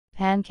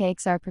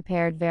Pancakes are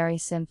prepared very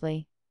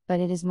simply, but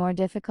it is more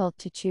difficult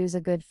to choose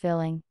a good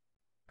filling.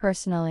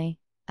 Personally,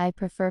 I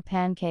prefer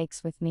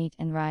pancakes with meat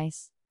and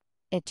rice.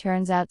 It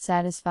turns out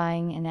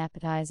satisfying and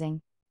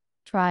appetizing.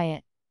 Try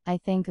it, I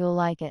think you'll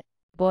like it.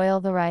 Boil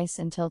the rice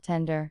until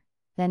tender,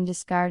 then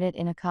discard it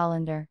in a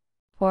colander.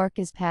 Pork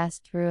is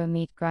passed through a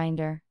meat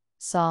grinder.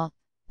 Salt,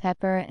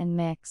 pepper and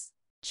mix.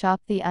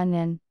 Chop the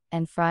onion,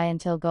 and fry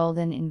until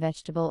golden in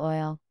vegetable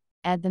oil.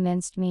 Add the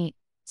minced meat,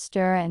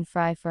 stir and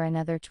fry for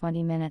another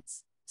 20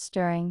 minutes,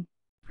 stirring.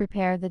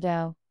 Prepare the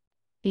dough.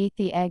 Beat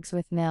the eggs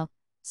with milk,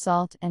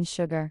 salt and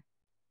sugar.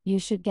 You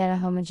should get a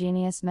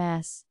homogeneous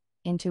mass,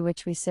 into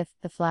which we sift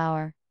the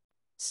flour.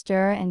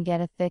 Stir and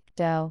get a thick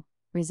dough,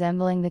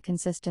 resembling the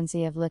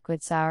consistency of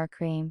liquid sour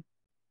cream.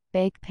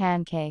 Bake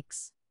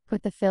pancakes.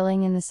 Put the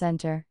filling in the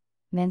center,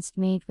 minced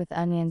meat with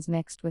onions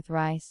mixed with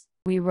rice.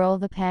 We roll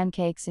the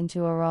pancakes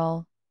into a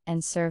roll,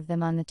 and serve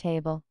them on the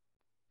table.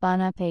 Bon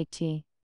appétit!